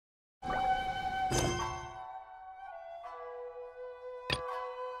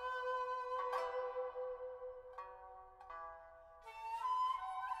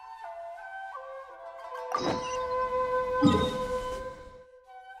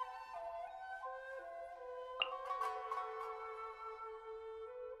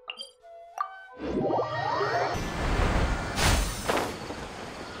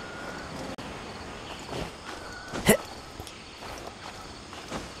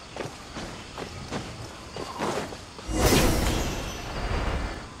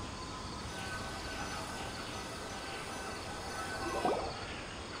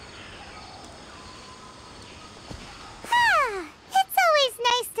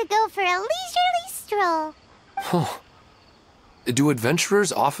For a leisurely stroll. Huh. Do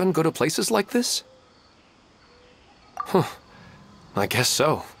adventurers often go to places like this? Huh. I guess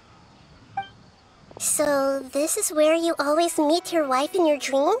so. So, this is where you always meet your wife in your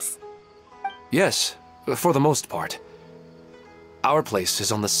dreams? Yes, for the most part. Our place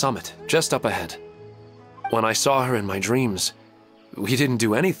is on the summit, just up ahead. When I saw her in my dreams, we didn't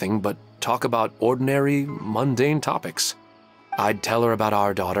do anything but talk about ordinary, mundane topics. I'd tell her about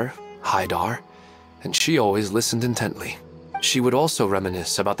our daughter, Haidar, and she always listened intently. She would also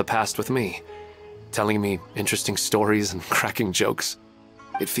reminisce about the past with me, telling me interesting stories and cracking jokes.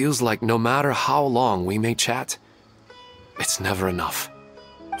 It feels like no matter how long we may chat, it's never enough.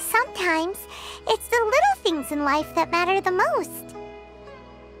 Sometimes, it's the little things in life that matter the most.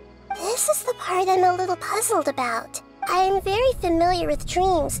 This is the part I'm a little puzzled about. I am very familiar with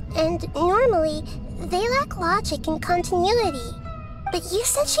dreams, and normally, they lack logic and continuity. But you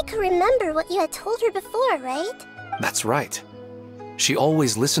said she could remember what you had told her before, right? That's right. She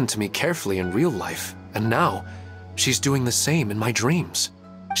always listened to me carefully in real life, and now, she's doing the same in my dreams.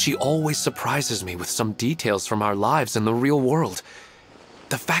 She always surprises me with some details from our lives in the real world.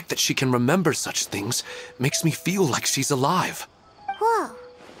 The fact that she can remember such things makes me feel like she's alive. Whoa,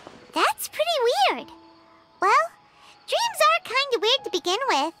 that's pretty weird. Well, dreams are kind of weird to begin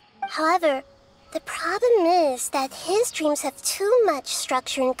with. However, the problem is that his dreams have too much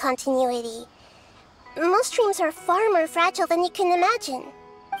structure and continuity. Most dreams are far more fragile than you can imagine.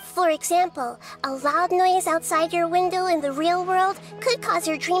 For example, a loud noise outside your window in the real world could cause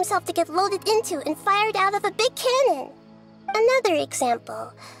your dream self to get loaded into and fired out of a big cannon. Another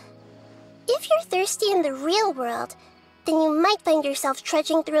example. If you're thirsty in the real world, then you might find yourself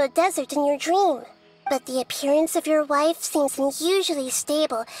trudging through a desert in your dream. But the appearance of your wife seems unusually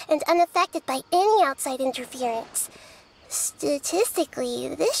stable and unaffected by any outside interference.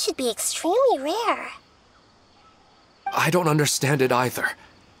 Statistically, this should be extremely rare. I don't understand it either.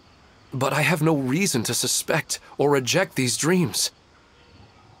 But I have no reason to suspect or reject these dreams.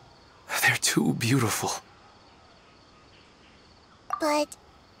 They're too beautiful. But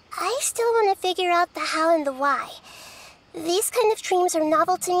I still want to figure out the how and the why. These kind of dreams are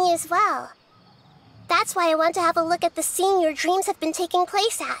novel to me as well. That's why I want to have a look at the scene your dreams have been taking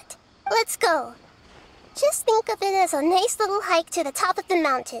place at. Let's go. Just think of it as a nice little hike to the top of the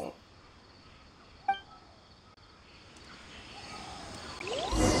mountain.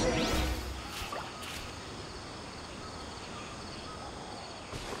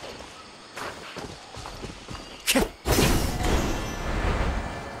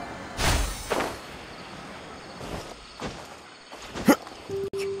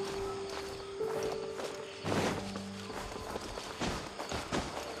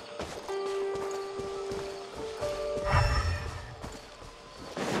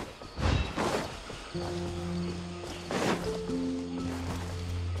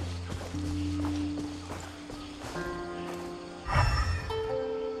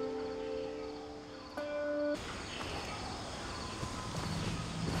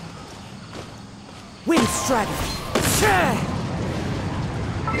 Wind Strider!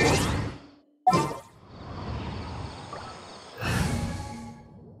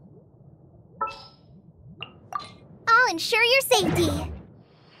 I'll ensure your safety.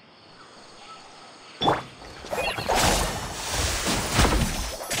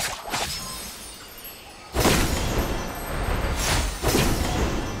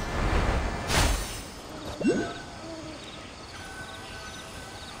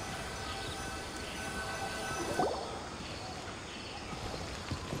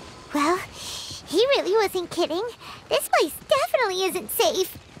 Well, he really wasn't kidding. This place definitely isn't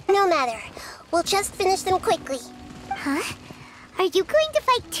safe. No matter. We'll just finish them quickly. Huh? Are you going to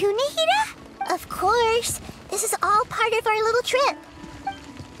fight too, Nahida? Of course. This is all part of our little trip.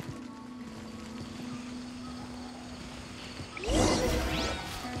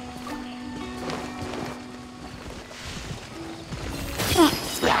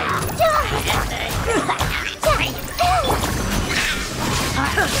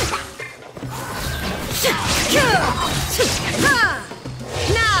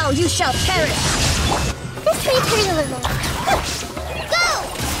 Now you shall perish! This may hurt a little. Go!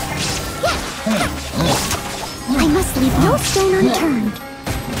 I must leave no stone unturned.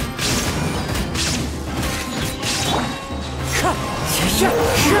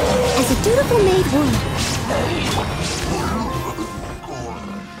 As a dutiful maid would.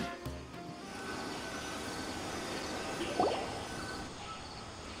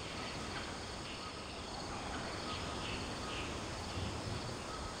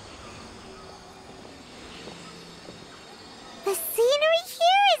 The scenery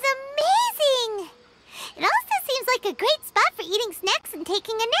here is amazing! It also seems like a great spot for eating snacks and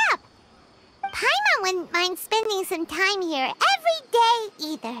taking a nap. Paimon wouldn't mind spending some time here every day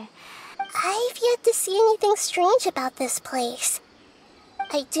either. I've yet to see anything strange about this place.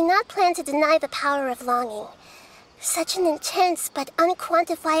 I do not plan to deny the power of longing. Such an intense but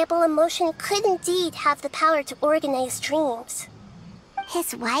unquantifiable emotion could indeed have the power to organize dreams.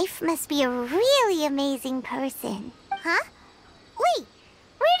 His wife must be a really amazing person. Huh? Wait,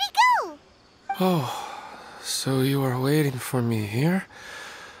 where'd he go? Oh, so you are waiting for me here?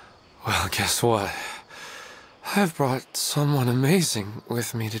 Well, guess what? I've brought someone amazing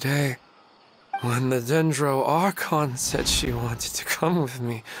with me today. When the Dendro Archon said she wanted to come with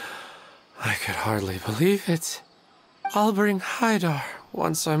me, I could hardly believe it. I'll bring Haidar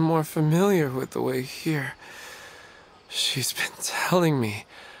once I'm more familiar with the way here. She's been telling me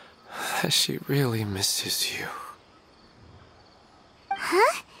that she really misses you.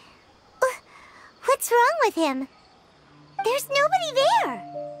 Huh? What's wrong with him? There's nobody there.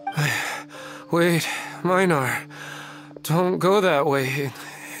 Wait, Minar. Don't go that way.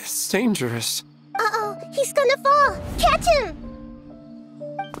 It's dangerous. Uh-oh, he's gonna fall! Catch him!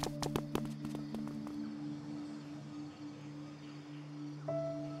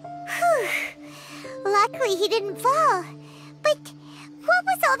 Luckily he didn't fall. But what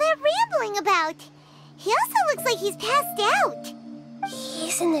was all that rambling about? He also looks like he's passed out.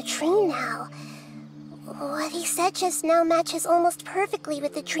 He's in the dream now. What he said just now matches almost perfectly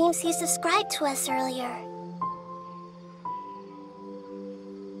with the dreams he's described to us earlier.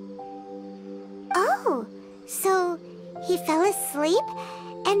 Oh, so he fell asleep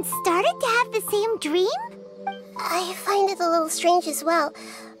and started to have the same dream? I find it a little strange as well,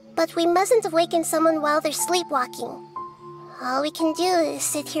 but we mustn't awaken someone while they're sleepwalking. All we can do is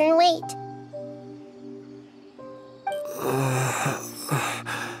sit here and wait.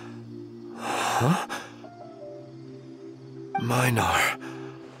 Huh? Minar.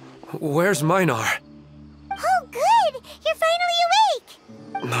 Where's Minar? Oh, good! You're finally awake!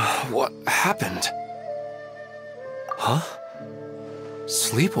 What happened? Huh?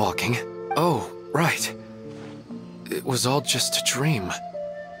 Sleepwalking? Oh, right. It was all just a dream.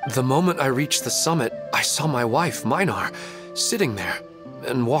 The moment I reached the summit, I saw my wife, Minar, sitting there,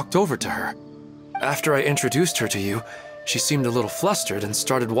 and walked over to her. After I introduced her to you, she seemed a little flustered and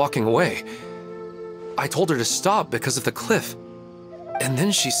started walking away. I told her to stop because of the cliff, and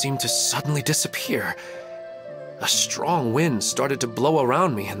then she seemed to suddenly disappear. A strong wind started to blow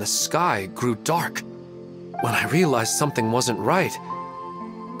around me and the sky grew dark. When I realized something wasn't right,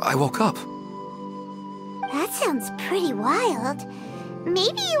 I woke up. That sounds pretty wild.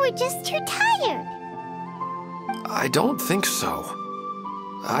 Maybe you were just too tired. I don't think so.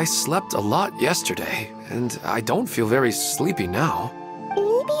 I slept a lot yesterday, and I don't feel very sleepy now.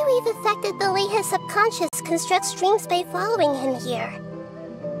 Maybe we've affected the way his subconscious constructs dreams by following him here.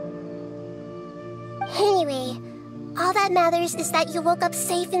 Anyway, all that matters is that you woke up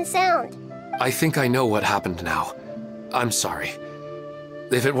safe and sound. I think I know what happened now. I'm sorry.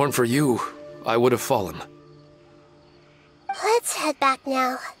 If it weren't for you, I would have fallen. Let's head back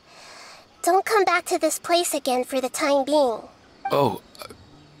now. Don't come back to this place again for the time being. Oh,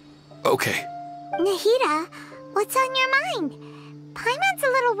 okay. Nahida, what's on your mind? Paimon's a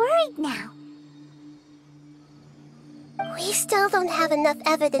little worried now. We still don't have enough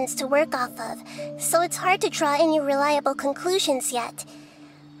evidence to work off of, so it's hard to draw any reliable conclusions yet.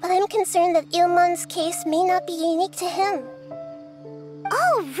 But I'm concerned that Ilmon's case may not be unique to him.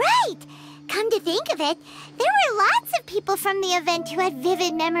 Oh, right! Come to think of it, there were lots of people from the event who had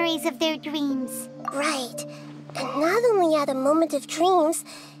vivid memories of their dreams. Right. And not only at a moment of dreams,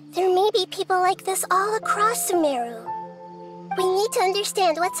 there may be people like this all across Sumeru. We need to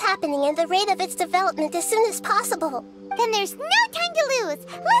understand what's happening and the rate of its development as soon as possible. Then there's no time to lose.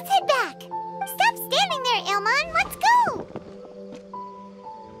 Let's head back. Stop standing there, Ilmon. Let's go.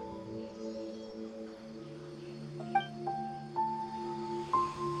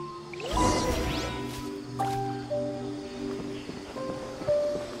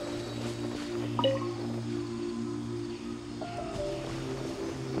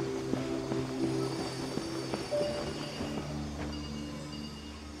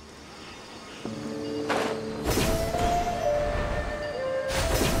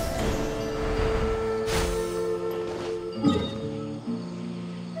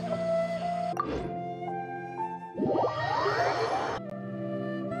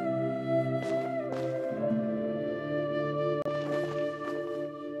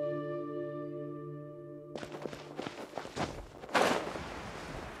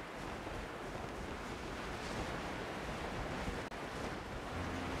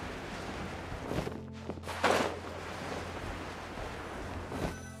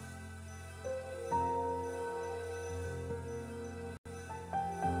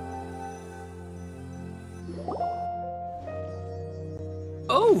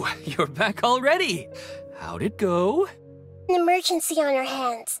 Oh, you're back already. How'd it go? An emergency on our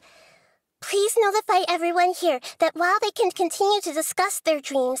hands. Please notify everyone here that while they can continue to discuss their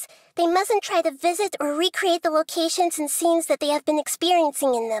dreams, they mustn't try to visit or recreate the locations and scenes that they have been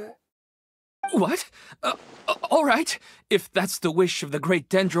experiencing in them. What? All right, if that's the wish of the great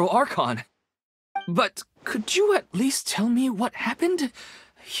Dendro Archon. But could you at least tell me what happened?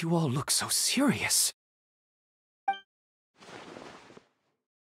 You all look so serious.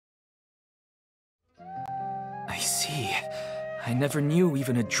 I see. I never knew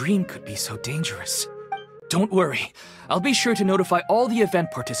even a dream could be so dangerous. Don't worry. I'll be sure to notify all the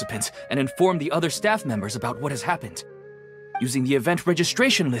event participants and inform the other staff members about what has happened. Using the event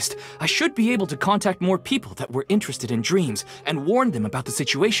registration list, I should be able to contact more people that were interested in dreams and warn them about the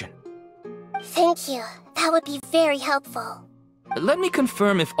situation. Thank you. That would be very helpful. Let me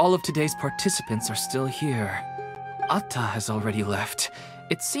confirm if all of today's participants are still here. Atta has already left.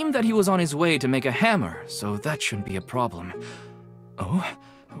 It seemed that he was on his way to make a hammer, so that shouldn't be a problem. Oh,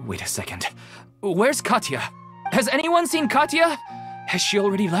 wait a second. Where's Katya? Has anyone seen Katya? Has she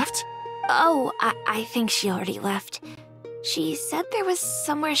already left? Oh, I think she already left. She said there was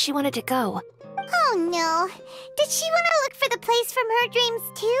somewhere she wanted to go. Oh no. Did she want to look for the place from her dreams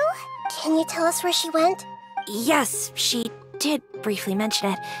too? Can you tell us where she went? Yes, she did briefly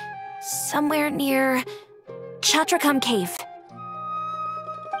mention it. Somewhere near Chatrakam Cave.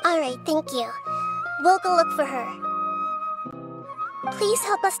 Alright, thank you. We'll go look for her. Please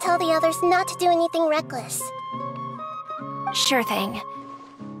help us tell the others not to do anything reckless. Sure thing.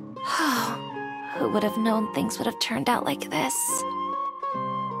 Who would have known things would have turned out like this?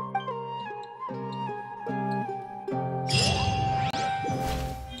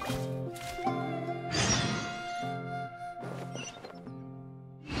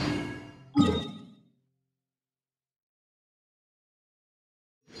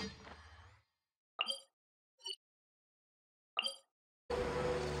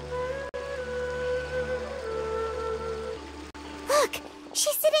 Look!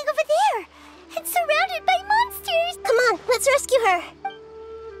 She's sitting over there! And surrounded by monsters! Come on, let's rescue her!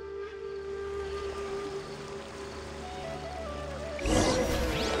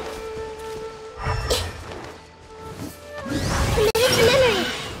 Committed to memory!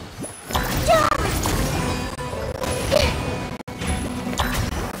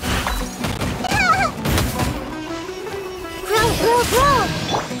 Grow!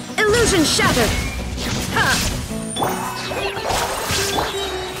 Illusion shattered! Ha!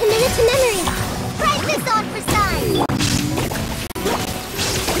 Committed to memory! Brightness on for size!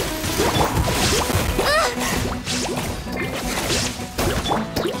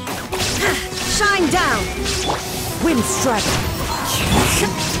 Shine down! Wind strike!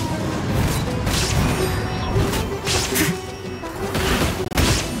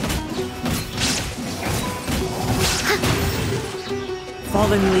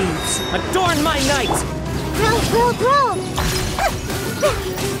 Fallen leaves, adorn my night! Grow!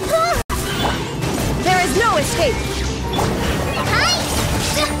 There is no escape!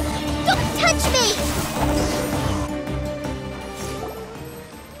 Don't touch me!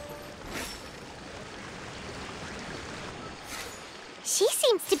 She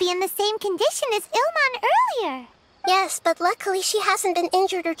seems to be in the same condition as Ilman earlier. Yes, but luckily she hasn't been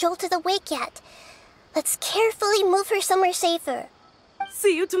injured or jolted awake yet. Let's carefully move her somewhere safer.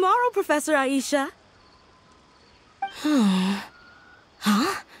 See you tomorrow, Professor Aisha. Huh?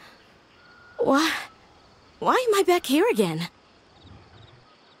 Why am I back here again?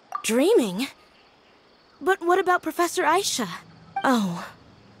 Dreaming? But what about Professor Aisha? Oh,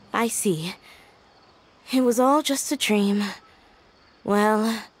 I see. It was all just a dream.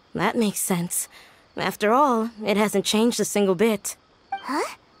 Well, that makes sense. After all, it hasn't changed a single bit.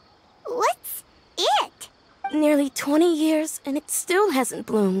 Huh? What's it? Nearly 20 years, and it still hasn't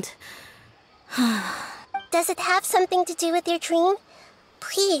bloomed. Does it have something to do with your dream?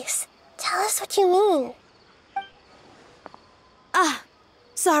 Please, tell us what you mean.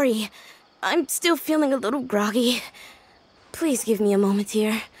 Sorry. I'm still feeling a little groggy. Please give me a moment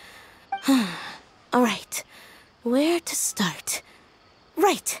here. Alright, where to start?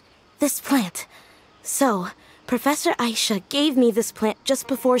 Right, this plant. So, Professor Aisha gave me this plant just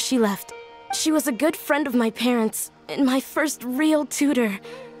before she left. She was a good friend of my parents, and my first real tutor.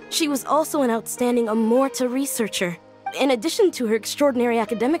 She was also an outstanding Amorta researcher. In addition to her extraordinary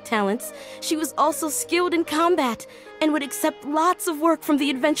academic talents, she was also skilled in combat, and would accept lots of work from the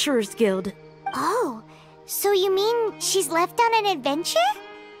Adventurers Guild. Oh, so you mean she's left on an adventure?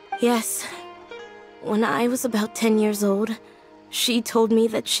 Yes. When I was about 10 years old, she told me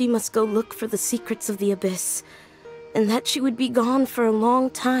that she must go look for the secrets of the Abyss, and that she would be gone for a long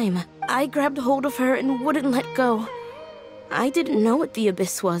time. I grabbed hold of her and wouldn't let go. I didn't know what the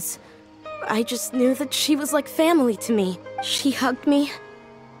Abyss was. I just knew that she was like family to me. She hugged me,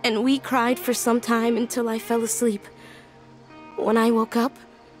 and we cried for some time until I fell asleep. When I woke up,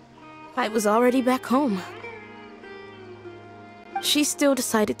 I was already back home. She still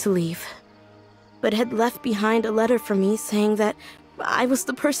decided to leave, but had left behind a letter for me saying that I was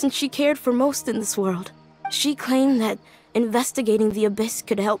the person she cared for most in this world. She claimed that investigating the Abyss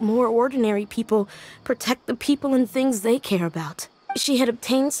could help more ordinary people protect the people and things they care about. She had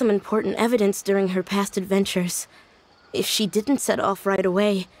obtained some important evidence during her past adventures. If she didn't set off right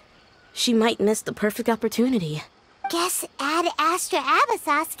away, she might miss the perfect opportunity. Guess Ad Astra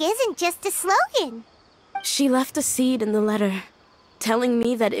Abyssosque isn't just a slogan. She left a seed in the letter, telling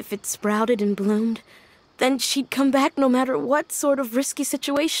me that if it sprouted and bloomed, then she'd come back no matter what sort of risky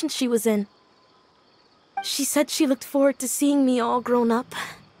situation she was in. She said she looked forward to seeing me all grown up.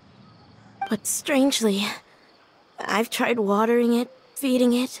 But strangely, I've tried watering it,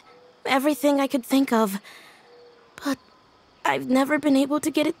 feeding it, everything I could think of. But I've never been able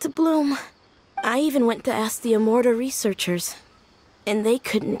to get it to bloom. I even went to ask the Immorta researchers, and they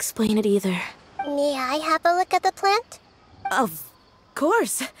couldn't explain it either. May I have a look at the plant? Of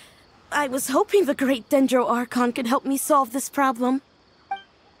course. I was hoping the great Dendro Archon could help me solve this problem.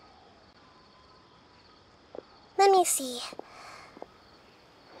 Let me see.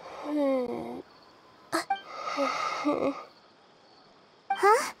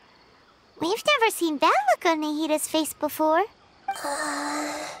 Huh? We've never seen that look on Nahida's face before.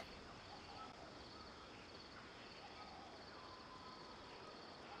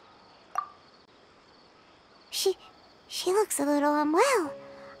 She looks a little unwell. Hold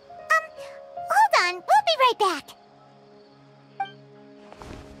on, we'll be right back.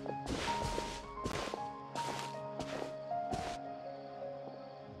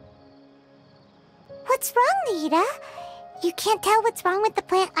 What's wrong, Nahida? You can't tell what's wrong with the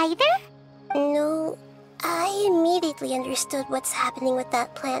plant either? No, I immediately understood what's happening with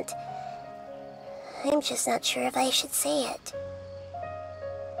that plant. I'm just not sure if I should say it.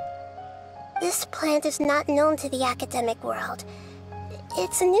 This plant is not known to the academic world.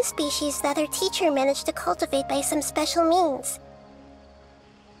 It's a new species that our teacher managed to cultivate by some special means.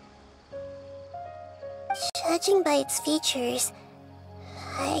 Judging by its features,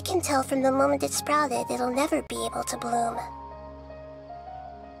 I can tell from the moment it sprouted it'll never be able to bloom.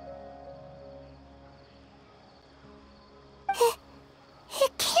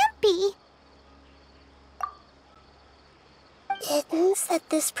 It can't be. It means that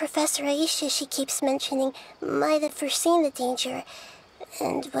this Professor Aisha she keeps mentioning might have foreseen the danger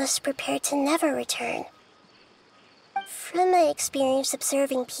and was prepared to never return. From my experience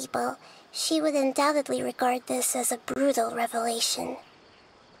observing people, she would undoubtedly regard this as a brutal revelation.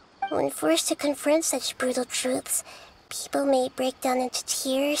 When forced to confront such brutal truths, people may break down into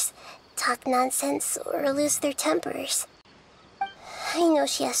tears, talk nonsense, or lose their tempers. I know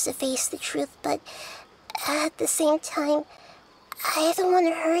she has to face the truth, but at the same time, I don't want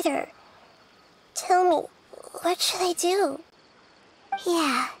to hurt her. Tell me, what should I do?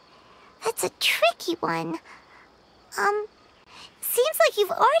 Yeah, that's a tricky one. Seems like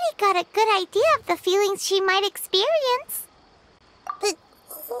you've already got a good idea of the feelings she might experience. But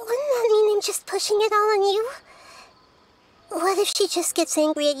wouldn't that mean I'm just pushing it all on you? What if she just gets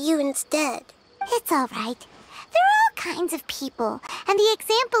angry at you instead? It's all right. There are all kinds of people, and the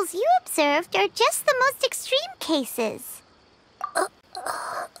examples you observed are just the most extreme cases.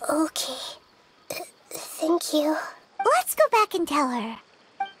 Okay. Thank you. Let's go back and tell her.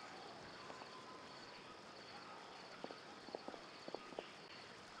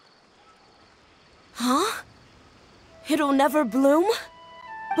 Huh? It'll never bloom?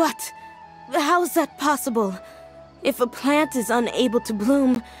 But how's that possible? If a plant is unable to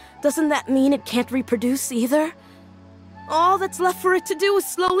bloom, doesn't that mean it can't reproduce either? All that's left for it to do is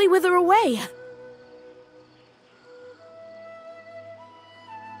slowly wither away.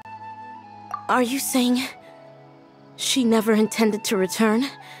 Are you saying she never intended to return?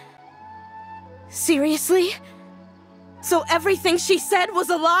 Seriously? So everything she said was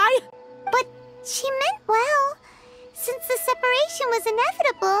a lie? But she meant well. Since the separation was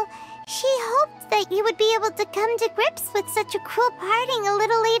inevitable, she hoped that you would be able to come to grips with such a cruel parting a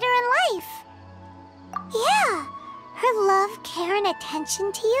little later in life. Yeah, her love, care, and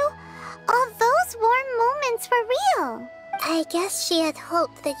attention to you, all those warm moments were real. I guess she had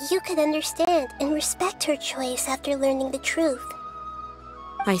hoped that you could understand and respect her choice after learning the truth.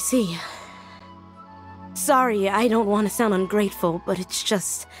 I see. Sorry, I don't want to sound ungrateful, but it's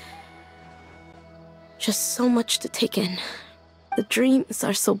just so much to take in. The dreams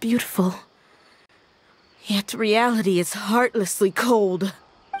are so beautiful. Yet reality is heartlessly cold.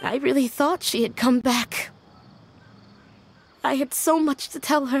 I really thought she had come back. I had so much to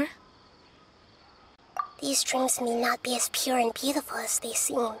tell her. These dreams may not be as pure and beautiful as they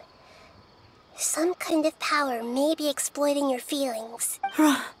seem. Some kind of power may be exploiting your feelings.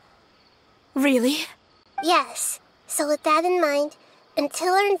 Really? Yes. So with that in mind,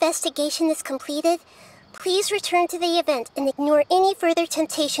 until our investigation is completed, please return to the event and ignore any further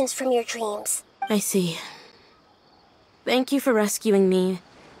temptations from your dreams. I see. Thank you for rescuing me,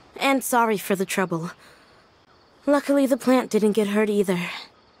 and sorry for the trouble. Luckily, the plant didn't get hurt either.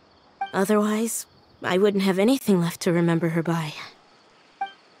 Otherwise, I wouldn't have anything left to remember her by.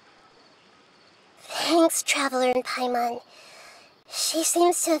 Thanks, Traveler and Paimon. She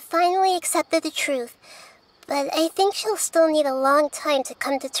seems to have finally accepted the truth, but I think she'll still need a long time to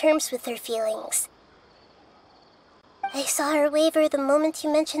come to terms with her feelings. I saw her waver the moment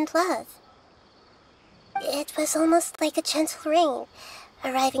you mentioned love. It was almost like a gentle rain,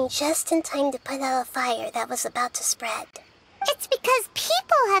 arriving just in time to put out a fire that was about to spread. It's because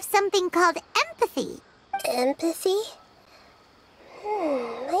people have something called empathy. Empathy?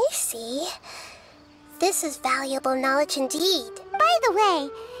 I see. This is valuable knowledge indeed. By the way,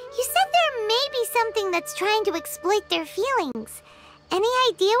 you said there may be something that's trying to exploit their feelings. Any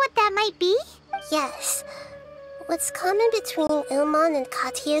idea what that might be? Yes. What's common between Ilmon and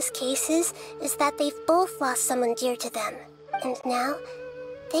Katya's cases is that they've both lost someone dear to them. And now,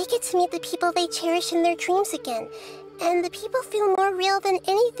 they get to meet the people they cherish in their dreams again. And the people feel more real than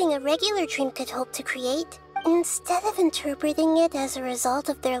anything a regular dream could hope to create. Instead of interpreting it as a result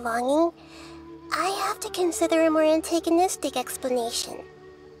of their longing, I have to consider a more antagonistic explanation.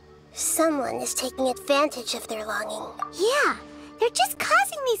 Someone is taking advantage of their longing. Yeah, they're just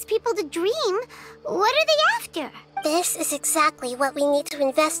causing these people to dream. What are they after? This is exactly what we need to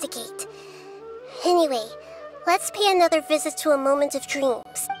investigate. Anyway, let's pay another visit to a moment of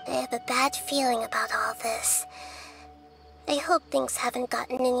dreams. I have a bad feeling about all this. I hope things haven't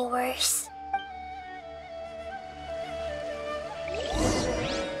gotten any worse.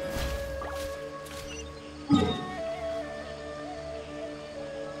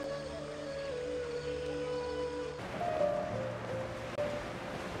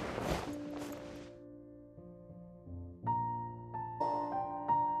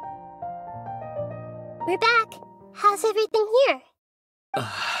 We're back. How's everything here?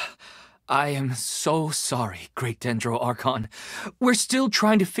 I am so sorry, Great Dendro Archon. We're still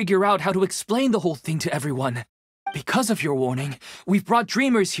trying to figure out how to explain the whole thing to everyone. Because of your warning, we've brought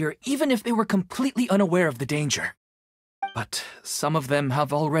dreamers here even if they were completely unaware of the danger. But some of them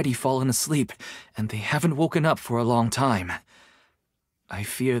have already fallen asleep, and they haven't woken up for a long time. I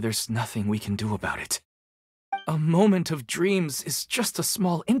fear there's nothing we can do about it. A moment of dreams is just a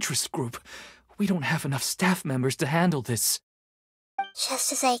small interest group. We don't have enough staff members to handle this.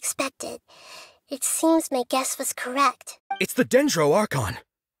 Just as I expected. It seems my guess was correct. It's the Dendro Archon.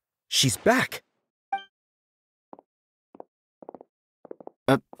 She's back.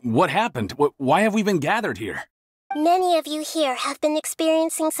 What happened? Why have we been gathered here? Many of you here have been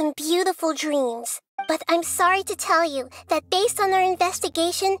experiencing some beautiful dreams. But I'm sorry to tell you that based on our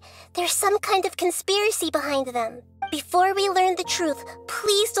investigation, there's some kind of conspiracy behind them. Before we learn the truth,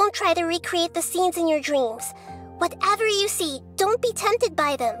 please don't try to recreate the scenes in your dreams. Whatever you see, don't be tempted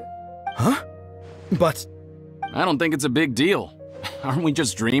by them. Huh? But... I don't think it's a big deal. Aren't we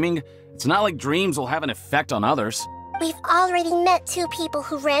just dreaming? It's not like dreams will have an effect on others. We've already met 2 people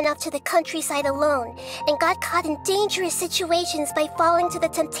who ran off to the countryside alone and got caught in dangerous situations by falling to the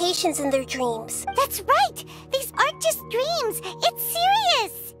temptations in their dreams. That's right! These aren't just dreams! It's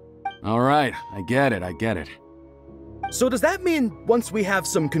serious! Alright, I get it. so does that mean once we have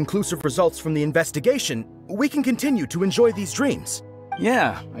some conclusive results from the investigation, we can continue to enjoy these dreams?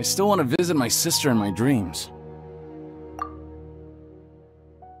 Yeah, I still want to visit my sister in my dreams.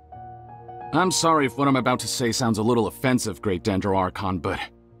 I'm sorry if what I'm about to say sounds a little offensive, Great Dendro Archon, but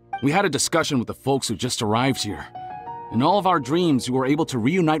we had a discussion with the folks who just arrived here. In all of our dreams, we were able to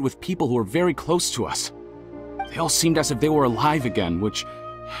reunite with people who were very close to us. They all seemed as if they were alive again, which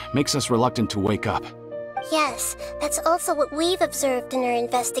makes us reluctant to wake up. Yes, that's also what we've observed in our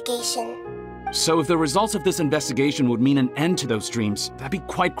investigation. So if the results of this investigation would mean an end to those dreams, that'd be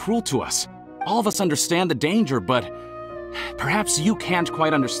quite cruel to us. All of us understand the danger, but perhaps you can't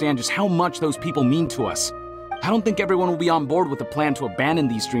quite understand just how much those people mean to us. I don't think everyone will be on board with the plan to abandon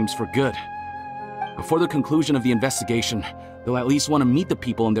these dreams for good. Before the conclusion of the investigation, they'll at least want to meet the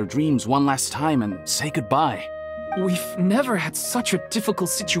people in their dreams one last time and say goodbye. We've never had such a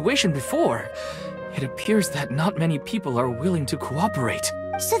difficult situation before. It appears that not many people are willing to cooperate.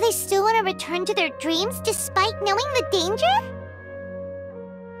 So they still want to return to their dreams despite knowing the danger?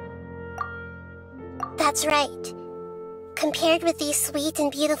 That's right. Compared with these sweet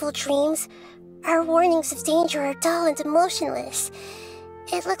and beautiful dreams, our warnings of danger are dull and emotionless.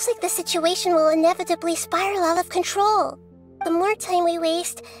 It looks like the situation will inevitably spiral out of control. The more time we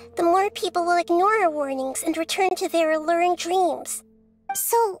waste, the more people will ignore our warnings and return to their alluring dreams.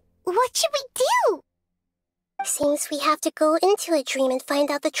 So, what should we do? Seems we have to go into a dream and find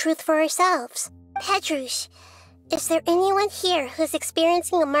out the truth for ourselves. Pedrush, is there anyone here who's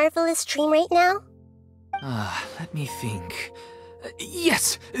experiencing a marvelous dream right now? Let me think.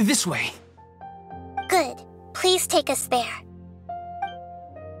 Yes, this way. Good. Please take us there.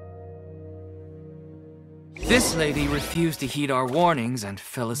 This lady refused to heed our warnings and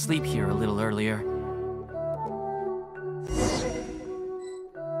fell asleep here a little earlier.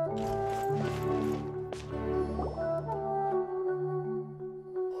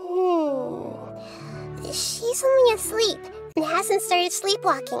 She's only asleep and hasn't started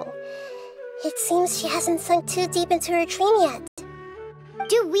sleepwalking. It seems she hasn't sunk too deep into her dream yet.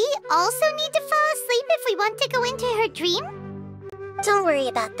 Do we also need to fall asleep if we want to go into her dream? Don't worry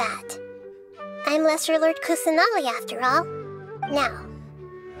about that. I'm Lesser Lord Kusanali after all. Now,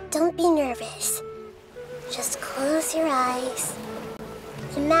 don't be nervous. Just close your eyes.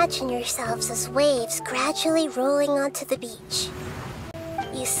 Imagine yourselves as waves gradually rolling onto the beach.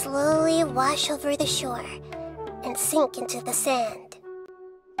 You slowly wash over the shore and sink into the sand.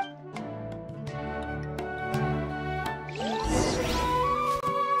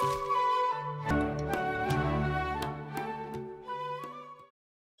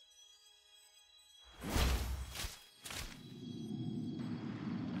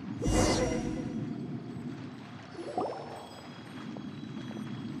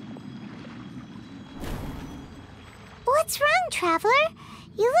 What's wrong, Traveler?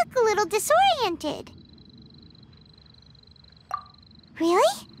 You look a little disoriented.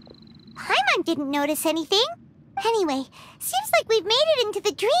 Really? Paimon didn't notice anything. Anyway, seems like we've made it into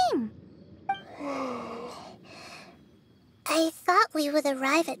the dream. I thought we would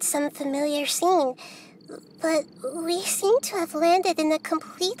arrive at some familiar scene, but we seem to have landed in a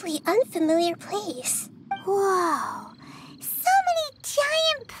completely unfamiliar place. Whoa! So many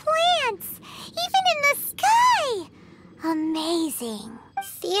giant plants! Even in the sky! Amazing.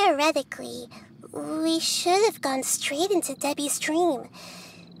 Theoretically, we should have gone straight into Debbie's dream.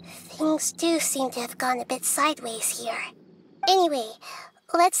 Things do seem to have gone a bit sideways here. Anyway,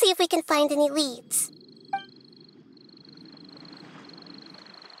 let's see if we can find any leads.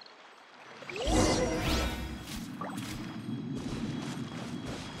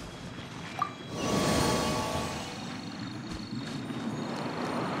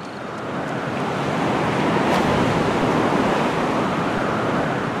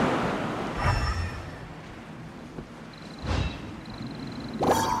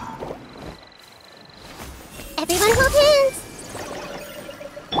 Everyone hold hands!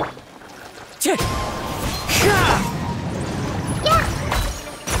 Yeah!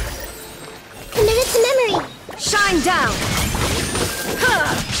 Committed to memory! Shine down!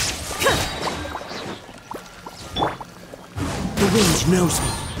 The wind knows me.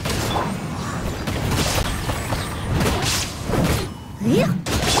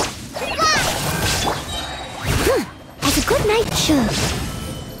 As a good night should.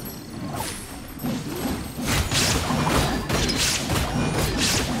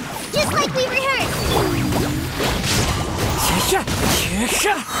 Just like we rehearsed.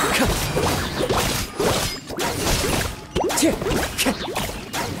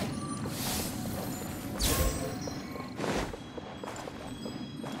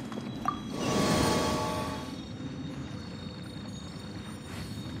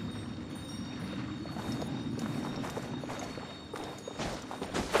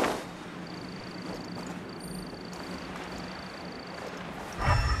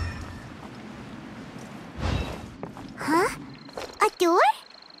 Huh? A door?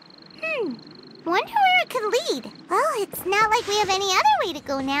 Wonder where it could lead. Well, it's not like we have any other way to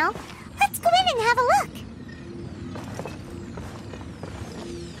go now. Let's go in and have a look.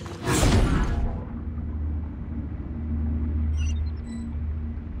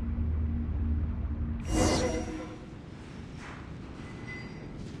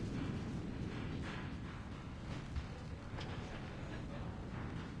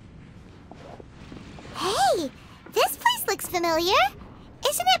 Hey, familiar.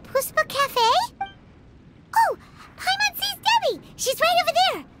 Isn't it Puspa Cafe? Oh, Paimon sees Debbie! She's right over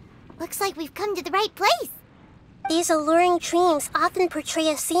there! Looks like we've come to the right place. These alluring dreams often portray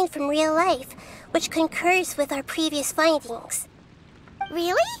a scene from real life, which concurs with our previous findings.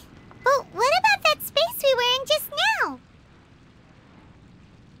 Really? But what about that space we were in just now?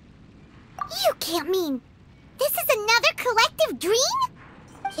 You can't mean... this is another collective dream?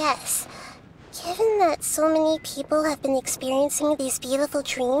 Yes. Given that so many people have been experiencing these beautiful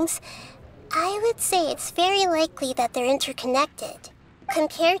dreams, I would say it's very likely that they're interconnected.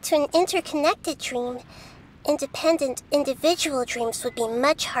 Compared to an interconnected dream, independent individual dreams would be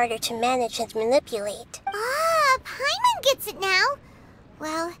much harder to manage and manipulate. Ah, Paimon gets it now.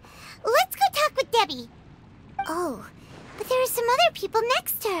 Well, let's go talk with Debbie. Oh, but there are some other people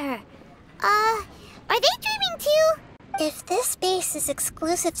next to her. Are they dreaming too? If this space is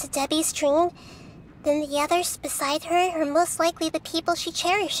exclusive to Debbie's dream, then the others beside her are most likely the people she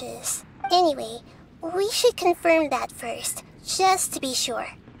cherishes. Anyway, we should confirm that first, just to be sure.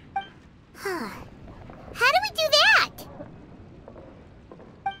 Huh. How do we do that?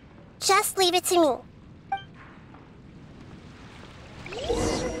 Just leave it to me.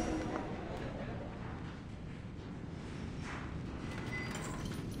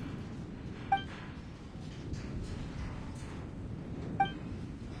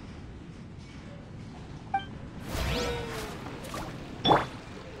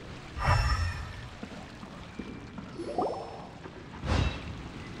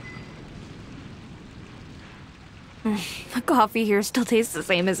 The coffee here still tastes the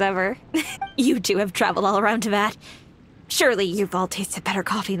same as ever. You two have traveled all around Tibet. Surely you've all tasted better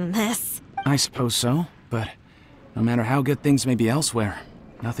coffee than this. I suppose so, but no matter how good things may be elsewhere,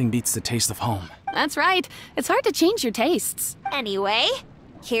 nothing beats the taste of home. That's right. It's hard to change your tastes. Anyway,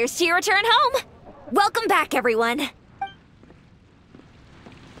 here's to your return home. Welcome back, everyone.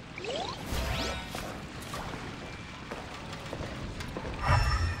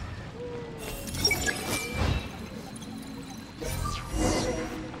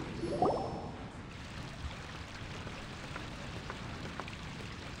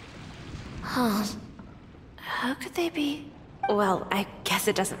 How could they be? Well, I guess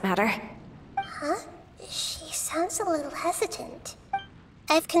it doesn't matter. Huh? She sounds a little hesitant.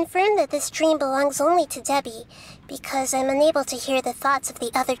 I've confirmed that this dream belongs only to Debbie, because I'm unable to hear the thoughts of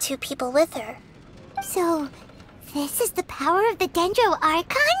the other two people with her. So, this is the power of the Dendro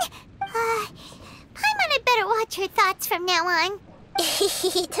Archon? Paimon had better watch her thoughts from now on.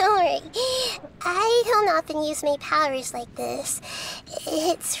 Don't worry. I don't often use my powers like this.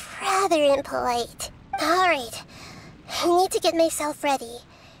 It's rather impolite. Alright, I need to get myself ready.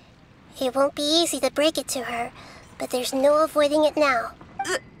 It won't be easy to break it to her, but there's no avoiding it now.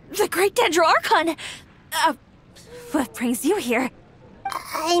 The Great Dendro Archon! What brings you here?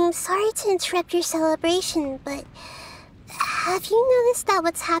 I'm sorry to interrupt your celebration, but have you noticed that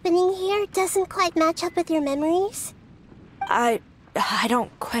what's happening here doesn't quite match up with your memories? I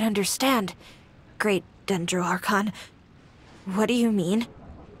don't quite understand. Great Dendro Archon. What do you mean?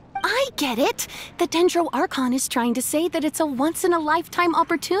 I get it. The Dendro Archon is trying to say that it's a once-in-a-lifetime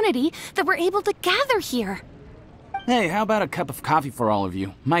opportunity that we're able to gather here. Hey, how about a cup of coffee for all of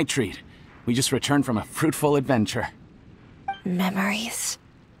you? My treat. We just returned from a fruitful adventure. Memories?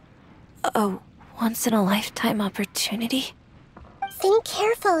 A once-in-a-lifetime opportunity? Think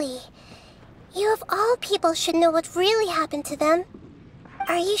carefully. You of all people should know what really happened to them.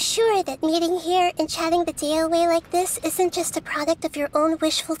 Are you sure that meeting here and chatting the day away like this isn't just a product of your own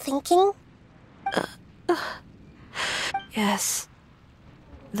wishful thinking? Yes.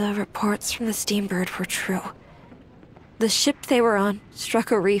 The reports from the Steambird were true. The ship they were on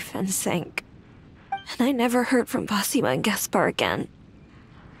struck a reef and sank. And I never heard from Basima and Gaspar again.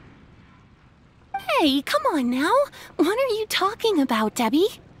 Hey, come on now. What are you talking about, Debbie?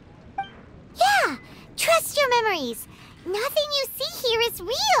 Yeah, trust your memories. Nothing you see here is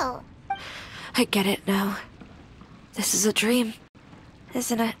real. I get it now. This is a dream,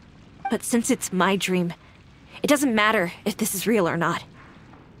 isn't it? But since it's my dream, it doesn't matter if this is real or not.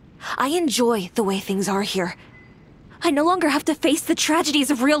 I enjoy the way things are here. I no longer have to face the tragedies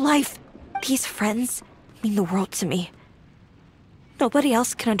of real life. These friends mean the world to me. Nobody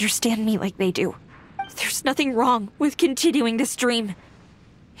else can understand me like they do. There's nothing wrong with continuing this dream.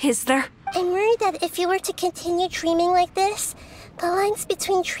 Is there? I'm worried that if you were to continue dreaming like this, the lines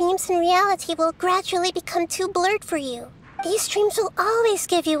between dreams and reality will gradually become too blurred for you. These dreams will always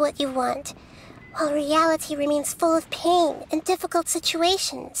give you what you want, while reality remains full of pain and difficult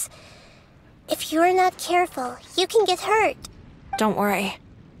situations. If you're not careful, you can get hurt. Don't worry.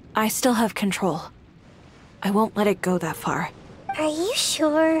 I still have control. I won't let it go that far. Are you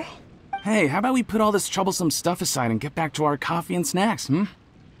sure? Hey, how about we put all this troublesome stuff aside and get back to our coffee and snacks,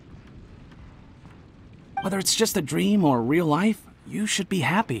 Whether it's just a dream or real life, you should be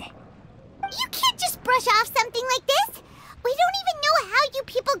happy. You can't just brush off something like this. We don't even know how you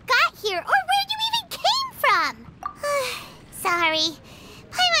people got here or where you even came from. Sorry.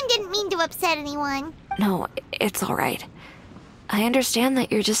 Paimon didn't mean to upset anyone. No, it's all right. I understand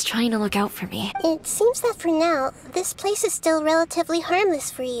that you're just trying to look out for me. It seems that for now, this place is still relatively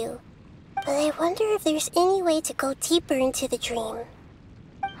harmless for you. But I wonder if there's any way to go deeper into the dream.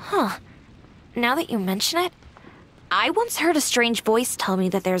 Huh. Now that you mention it, I once heard a strange voice tell me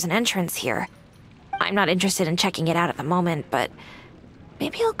that there's an entrance here. I'm not interested in checking it out at the moment, but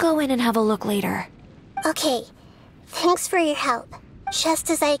maybe I'll go in and have a look later. Okay, thanks for your help. Just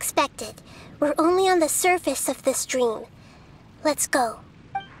as I expected, we're only on the surface of this dream. Let's go.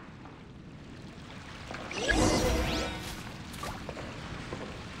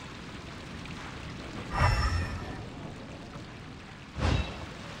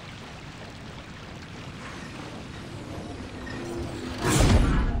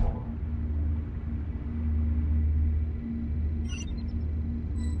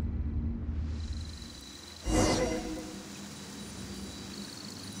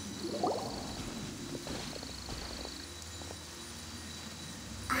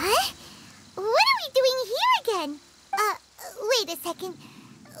 Wait a second.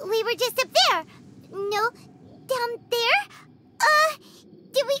 We were just up there. No, down there?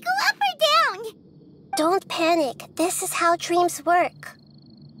 Did we go up or down? Don't panic. This is how dreams work.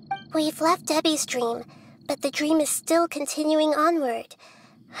 We've left Debbie's dream, but the dream is still continuing onward.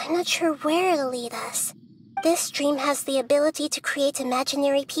 I'm not sure where it'll lead us. This dream has the ability to create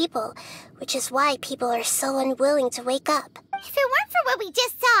imaginary people, which is why people are so unwilling to wake up. If it weren't for what we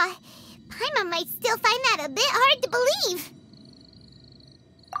just saw, Paimon might still find that a bit hard to believe.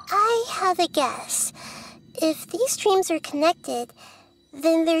 I have a guess. If these dreams are connected,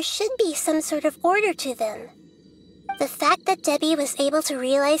 then there should be some sort of order to them. The fact that Debbie was able to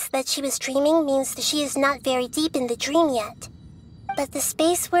realize that she was dreaming means that she is not very deep in the dream yet. But the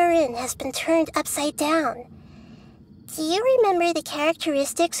space we're in has been turned upside down. Do you remember the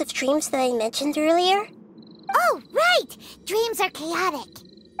characteristics of dreams that I mentioned earlier? Oh, right! Dreams are chaotic.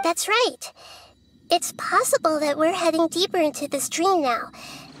 That's right. It's possible that we're heading deeper into this dream now,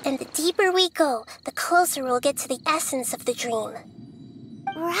 and the deeper we go, the closer we'll get to the essence of the dream.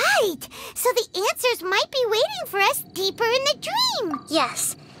 Right! So the answers might be waiting for us deeper in the dream!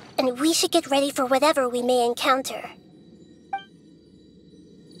 Yes, and we should get ready for whatever we may encounter.